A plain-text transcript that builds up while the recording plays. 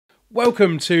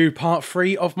Welcome to part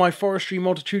 3 of my Forestry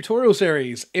Mod tutorial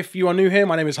series. If you are new here,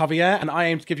 my name is Javier and I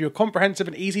aim to give you a comprehensive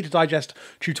and easy to digest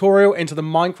tutorial into the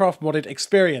Minecraft modded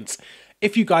experience.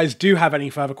 If you guys do have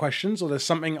any further questions or there's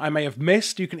something I may have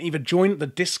missed, you can either join the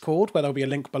Discord, where there'll be a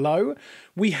link below.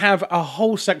 We have a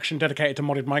whole section dedicated to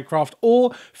modded Minecraft,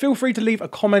 or feel free to leave a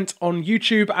comment on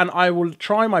YouTube and I will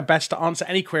try my best to answer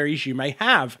any queries you may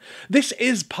have. This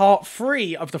is part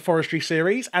 3 of the forestry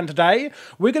series, and today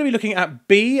we're going to be looking at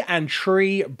bee and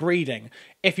tree breeding.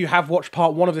 If you have watched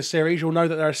part 1 of this series, you'll know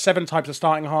that there are 7 types of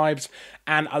starting hives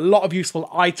and a lot of useful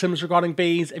items regarding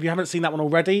bees. If you haven't seen that one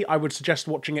already, I would suggest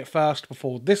watching it first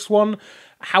before this one.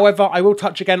 However, I will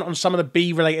touch again on some of the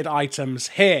bee-related items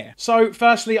here. So,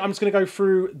 firstly, I'm just going to go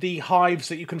through the hives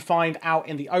that you can find out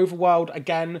in the overworld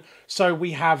again. So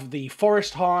we have the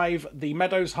forest hive, the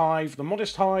meadows hive, the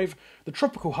modest hive, the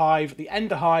tropical hive, the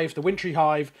ender hive, the wintry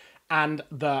hive, and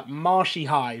the marshy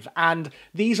hive. And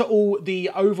these are all the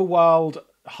overworld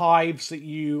hives that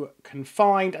you can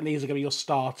find, and these are going to be your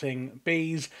starting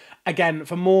bees. Again,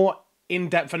 for more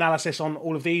in-depth analysis on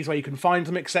all of these, where you can find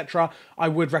them, etc., I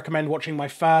would recommend watching my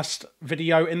first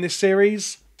video in this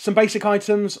series. Some basic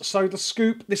items. So the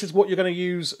scoop, this is what you're going to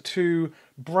use to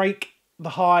break the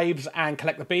hives and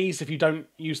collect the bees. If you don't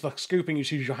use the scoop and you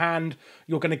use your hand,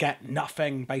 you're going to get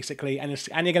nothing, basically, and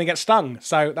you're going to get stung,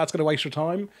 so that's going to waste your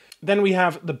time. Then we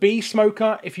have the bee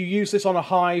smoker. If you use this on a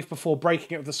hive before breaking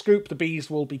it with the scoop, the bees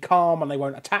will be calm and they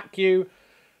won't attack you.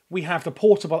 We have the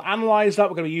portable analyzer. We're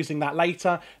going to be using that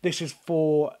later. This is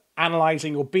for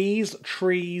analysing your bees,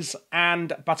 trees,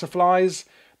 and butterflies.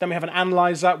 Then we have an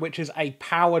analyzer, which is a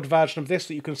powered version of this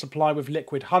that you can supply with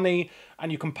liquid honey,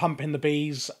 and you can pump in the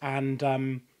bees and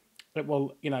it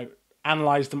will,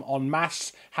 analyse them en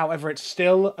masse. However, it's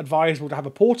still advisable to have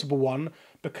a portable one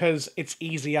because it's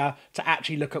easier to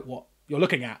actually look at what you're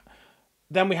looking at.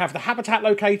 Then we have the habitat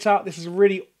locator. This is a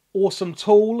really awesome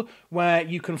tool where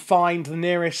you can find the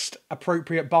nearest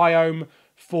appropriate biome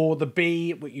for the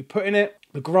bee, what you put in it.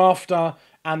 The grafter,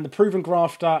 and the proven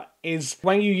grafter is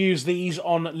when you use these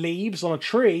on leaves on a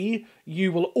tree,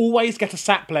 you will always get a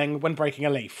sapling when breaking a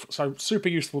leaf. So super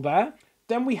useful there.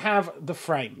 Then we have the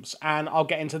frames, and I'll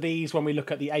get into these when we look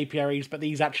at the apiaries, but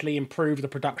these actually improve the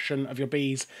production of your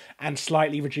bees and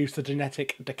slightly reduce the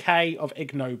genetic decay of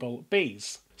ignoble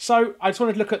bees. So I just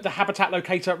wanted to look at the habitat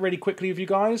locator really quickly with you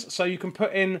guys. So you can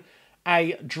put in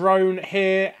a drone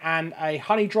here and a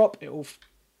honey drop. It will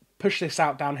push this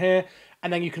out down here,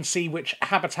 and then you can see which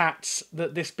habitats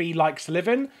that this bee likes to live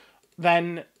in.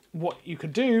 Then what you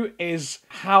could do is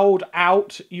hold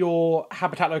out your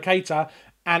habitat locator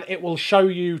and it will show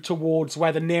you towards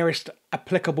where the nearest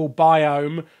applicable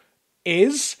biome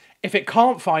is. If it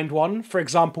can't find one, for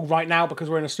example, right now, because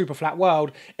we're in a super flat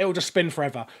world, it will just spin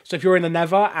forever. So if you're in the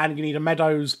Nether and you need a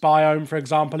meadows biome, for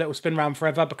example, it will spin around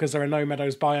forever because there are no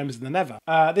meadows biomes in the Nether.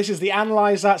 This is the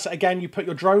analyzer. So again, you put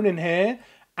your drone in here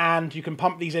and you can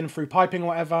pump these in through piping or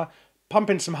whatever, pump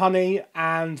in some honey,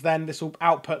 and then this will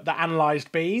output the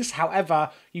analysed bees.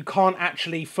 However, you can't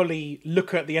actually fully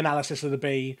look at the analysis of the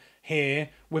bee here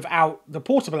without the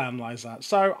portable analyzer.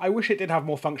 So I wish it did have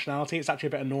more functionality. It's actually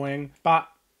a bit annoying. But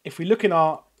if we look in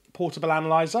our portable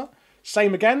analyzer,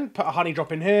 same again, put a honey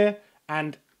drop in here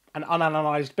and an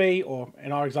unanalyzed bee, or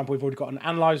in our example, we've already got an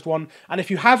analysed one. And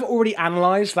if you have already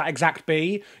analysed that exact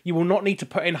bee, you will not need to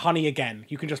put in honey again.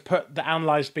 You can just put the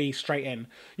analysed bee straight in.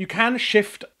 You can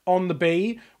shift on the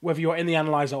bee, whether you're in the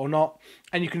analyzer or not,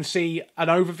 and you can see an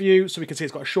overview. So we can see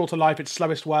it's got a shorter life, it's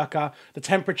slowest worker, the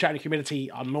temperature and humidity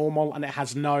are normal, and it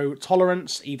has no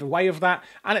tolerance either way of that,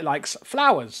 and it likes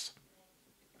flowers.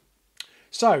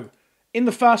 So, in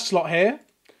the first slot here,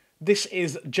 this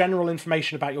is general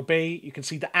information about your bee. You can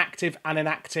see the active and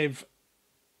inactive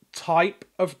type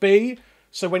of bee.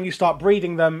 So when you start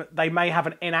breeding them, they may have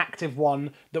an inactive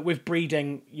one that with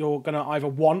breeding, you're going to either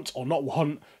want or not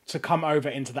want to come over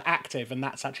into the active. And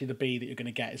that's actually the bee that you're going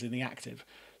to get is in the active.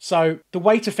 So the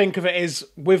way to think of it is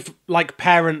with like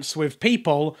parents with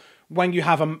people, when you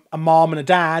have a mom and a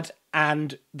dad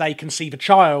and they conceive a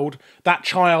child, that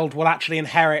child will actually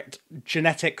inherit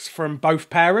genetics from both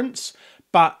parents.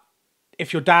 But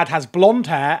if your dad has blonde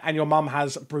hair and your mum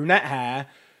has brunette hair,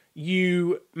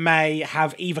 you may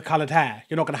have either coloured hair.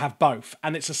 You're not going to have both.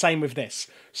 And it's the same with this.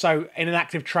 So an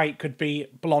inactive trait could be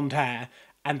blonde hair,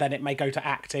 and then it may go to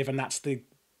active, and that's the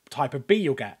type of bee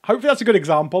you'll get. Hopefully that's a good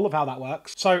example of how that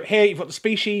works. So here you've got the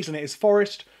species, and it is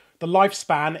forest. The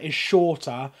lifespan is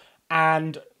shorter,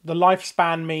 and the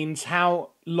lifespan means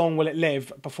how long will it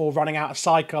live before running out of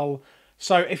cycle.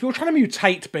 So if you're trying to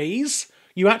mutate bees,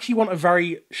 you actually want a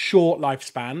very short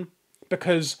lifespan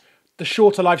because The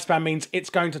shorter lifespan means it's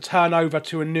going to turn over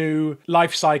to a new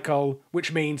life cycle,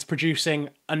 which means producing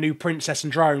a new princess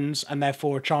and drones, and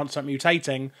therefore a chance at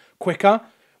mutating quicker.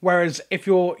 Whereas if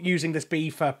you're using this bee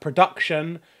for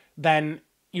production, then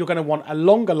you're going to want a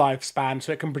longer lifespan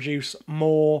so it can produce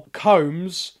more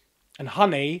combs and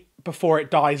honey before it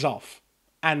dies off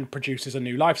and produces a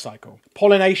new life cycle.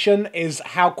 Pollination is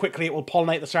how quickly it will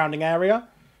pollinate the surrounding area.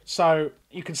 So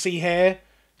you can see here,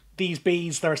 these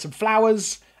bees, there are some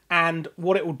flowers, and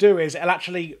what it will do is it'll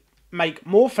actually make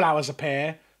more flowers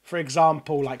appear. For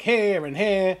example, like here and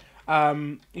here.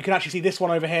 You can actually see this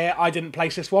one over here. I didn't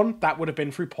place this one. That would have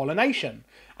been through pollination.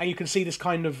 And you can see this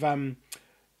kind of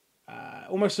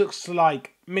almost looks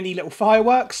like mini little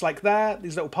fireworks like there.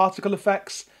 These little particle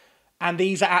effects. And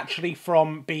these are actually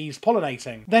from bees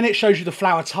pollinating. Then it shows you the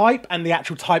flower type and the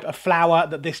actual type of flower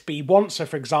that this bee wants. So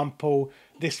for example,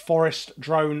 this forest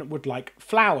drone would like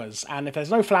flowers. And if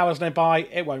there's no flowers nearby,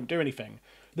 it won't do anything.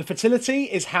 The fertility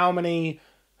is how many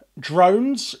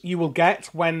drones you will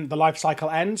get when the life cycle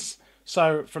ends.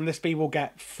 So from this bee we'll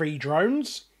get 3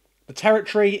 drones. The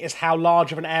territory is how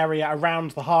large of an area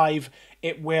around the hive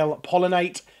it will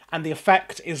pollinate. And the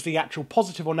effect is the actual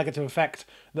positive or negative effect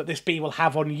that this bee will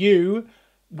have on you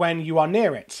when you are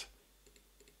near it.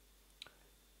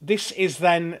 This is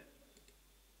then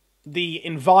the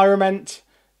environment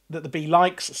that the bee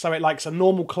likes. So it likes a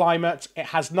normal climate. It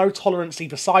has no tolerance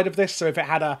either side of this. So if it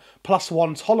had a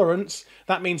 +1 tolerance,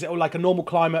 that means it will like a normal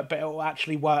climate, but it will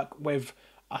actually work with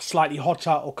a slightly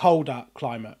hotter or colder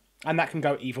climate. And that can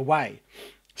go either way.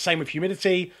 Same with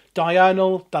humidity.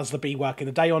 Diurnal, does the bee work in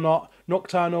the day or not?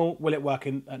 Nocturnal, will it work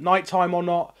at night time or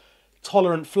not?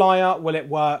 Tolerant flyer, will it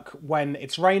work when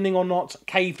it's raining or not?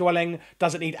 Cave dwelling,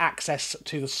 does it need access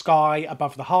to the sky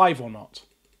above the hive or not?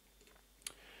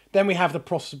 Then we have the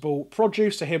possible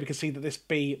produce. So here we can see that this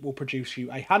bee will produce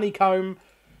you a honeycomb.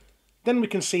 Then we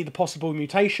can see the possible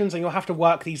mutations, and you'll have to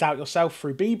work these out yourself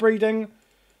through bee breeding.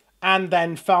 And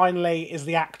then finally is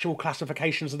the actual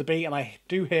classifications of the bee, and I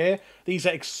do hear these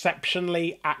are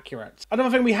exceptionally accurate. Another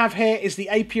thing we have here is the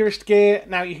apiarist gear.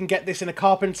 Now you can get this in a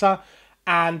carpenter,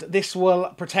 and this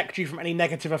will protect you from any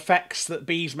negative effects that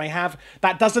bees may have.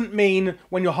 That doesn't mean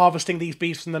when you're harvesting these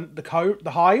bees from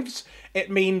the hives, it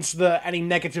means that any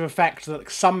negative effect that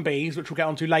some bees, which we'll get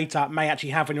onto later, may actually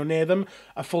have when you're near them,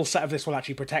 a full set of this will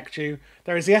actually protect you.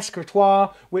 There is the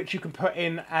escritoire, which you can put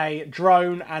in a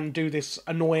drone and do this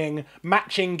annoying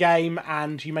matching game,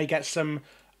 and you may get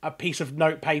a piece of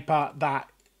notepaper that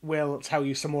will tell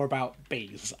you some more about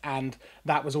bees, and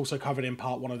that was also covered in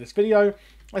part 1 of this video.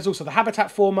 There's also the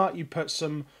habitat former. You put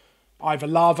some either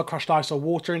lava, crushed ice, or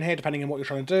water in here, depending on what you're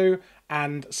trying to do,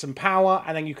 and some power,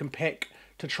 and then you can pick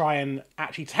to try and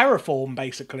actually terraform,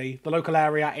 basically, the local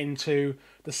area into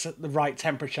the right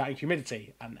temperature and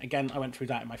humidity. And again, I went through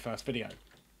that in my first video.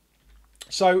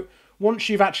 So once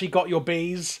you've actually got your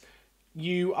bees,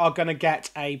 you are going to get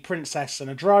a princess and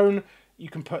a drone. You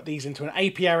can put these into an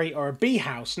apiary or a bee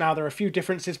house. Now, there are a few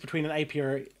differences between an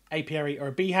apiary or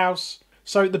a bee house.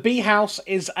 So the bee house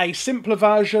is a simpler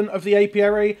version of the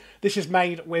apiary. This is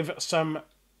made with some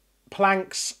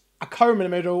planks, a comb in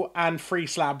the middle, and 3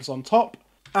 slabs on top.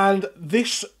 And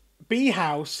this bee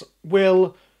house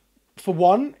will, for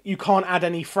one, you can't add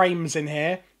any frames in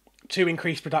here to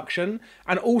increase production.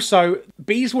 And also,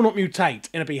 bees will not mutate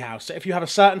in a bee house. So if you have a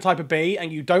certain type of bee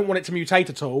and you don't want it to mutate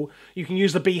at all, you can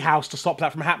use the bee house to stop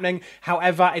that from happening.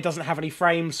 However, it doesn't have any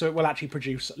frames, so it will actually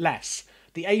produce less.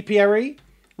 The apiary,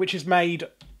 which is made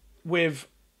with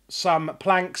some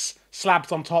planks,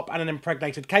 slabs on top, and an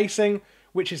impregnated casing,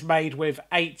 which is made with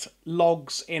 8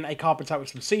 logs in a carpenter with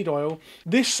some seed oil.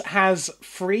 This has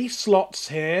 3 slots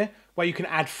here where you can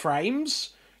add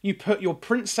frames. You put your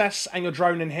princess and your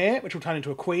drone in here, which will turn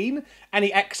into a queen.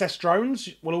 Any excess drones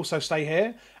will also stay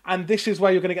here. And this is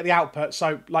where you're going to get the output.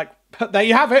 So, like, there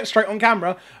you have it, straight on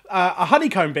camera. A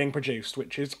honeycomb being produced,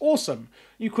 which is awesome.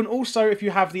 You can also, if you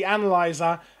have the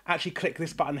analyzer, actually click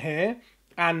this button here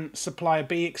and supply a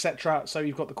bee, etc. So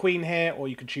you've got the queen here, or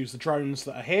you can choose the drones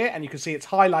that are here, and you can see it's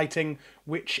highlighting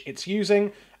which it's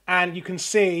using. And you can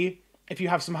see, if you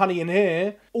have some honey in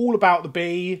here, all about the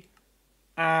bee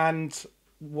and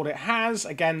what it has,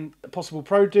 again, possible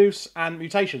produce and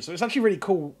mutation. So it's actually really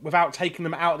cool. Without taking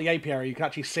them out of the apiary, you can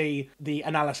actually see the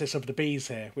analysis of the bees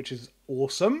here, which is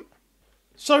awesome.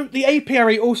 So the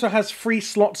apiary also has 3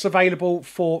 slots available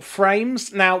for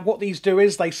frames. Now, what these do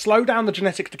is they slow down the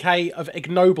genetic decay of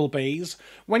ignoble bees.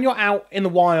 When you're out in the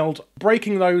wild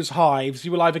breaking those hives,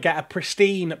 you will either get a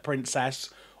pristine princess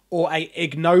or a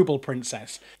ignoble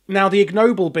princess. Now, the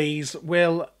ignoble bees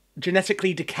will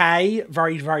genetically decay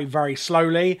very, very, very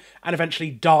slowly and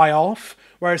eventually die off,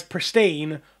 whereas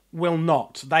pristine will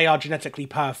not. They are genetically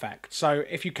perfect. So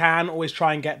if you can, always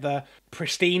try and get the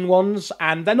pristine ones,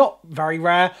 and they're not very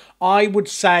rare. I would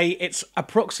say it's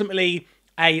approximately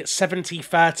a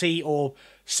 70-30 or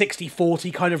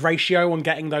 60-40 kind of ratio on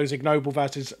getting those ignoble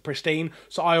versus pristine.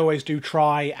 So I always do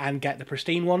try and get the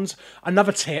pristine ones.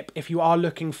 Another tip, if you are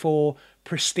looking for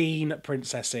pristine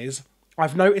princesses,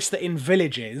 I've noticed that in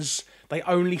villages, they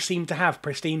only seem to have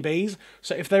pristine bees.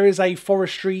 So if there is a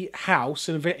forestry house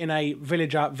in a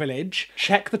villager village,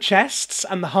 check the chests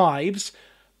and the hives.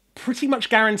 Pretty much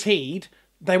guaranteed,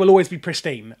 they will always be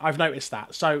pristine. I've noticed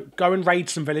that. So go and raid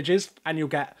some villages and you'll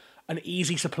get an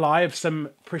easy supply of some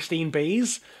pristine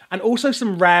bees, and also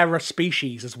some rarer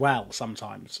species as well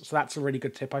sometimes. So that's a really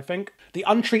good tip, I think. The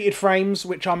untreated frames,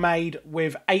 which are made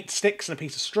with 8 sticks and a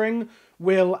piece of string,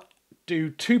 will do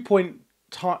 2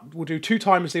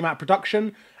 times the amount of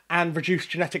production and reduce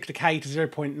genetic decay to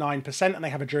 0.9%, and they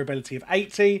have a durability of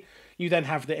 80. You then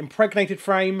have the impregnated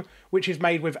frame, which is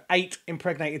made with 8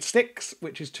 impregnated sticks,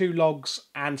 which is 2 logs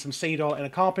and some seed oil in a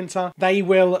carpenter. They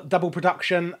will double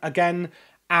production again,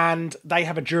 and they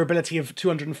have a durability of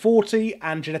 240,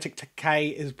 and genetic decay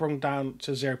is brought down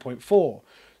to 0.4.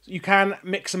 You can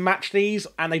mix and match these,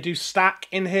 and they do stack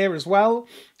in here as well.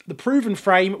 The proven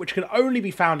frame, which can only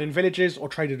be found in villages or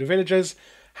traded to villagers,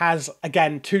 has,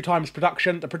 again, 2 times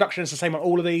production. The production is the same on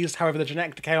all of these, however, the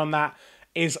genetic decay on that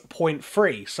is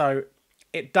 0.3. So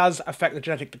it does affect the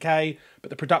genetic decay, but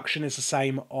the production is the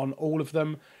same on all of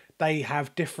them. They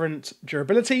have different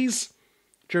durabilities.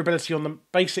 Durability on the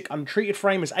basic untreated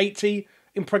frame is 80,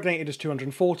 impregnated is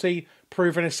 240,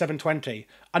 proven is 720.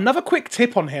 Another quick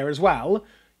tip on here as well,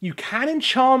 you can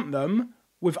enchant them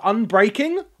with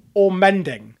unbreaking or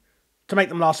mending to make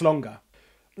them last longer.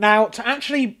 Now, to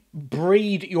actually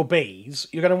breed your bees,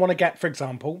 you're going to want to get, for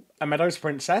example, a Meadows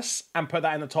Princess and put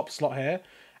that in the top slot here,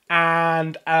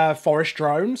 and a Forest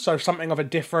Drone, so something of a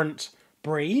different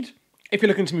breed, if you're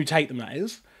looking to mutate them, that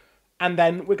is. And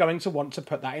then we're going to want to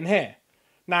put that in here.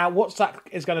 Now, what that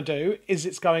is going to do is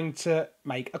it's going to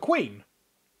make a queen.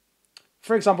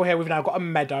 For example, here we've now got a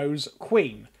Meadows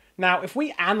Queen. Now, if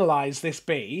we analyse this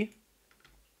bee,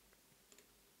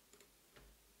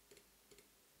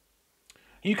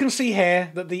 you can see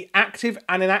here that the active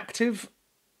and inactive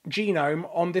genome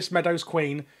on this Meadows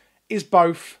Queen is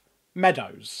both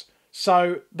Meadows.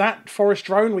 So that Forest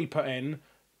Drone we put in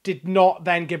did not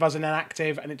then give us an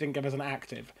inactive, and it didn't give us an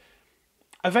active.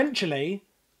 Eventually,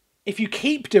 if you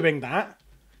keep doing that,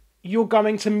 you're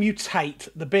going to mutate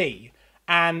the bee.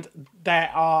 And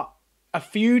there are a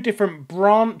few different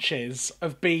branches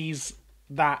of bees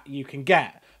that you can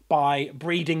get by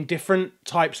breeding different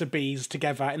types of bees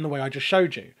together in the way I just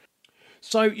showed you.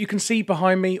 So you can see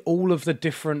behind me all of the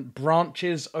different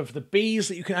branches of the bees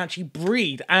that you can actually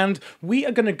breed, and we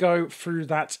are going to go through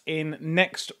that in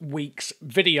next week's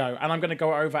video, and I'm going to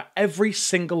go over every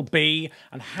single bee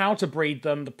and how to breed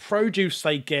them, the produce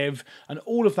they give, and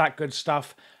all of that good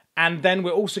stuff. And then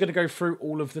we're also going to go through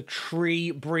all of the tree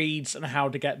breeds and how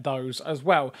to get those as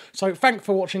well. So thanks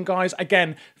for watching, guys.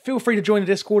 Again, feel free to join the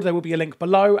Discord. There will be a link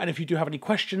below. And if you do have any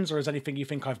questions or is anything you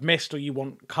think I've missed or you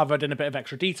want covered in a bit of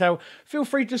extra detail, feel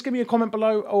free to just give me a comment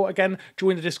below, or again,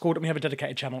 join the Discord and we have a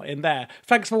dedicated channel in there.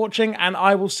 Thanks for watching, and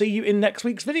I will see you in next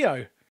week's video.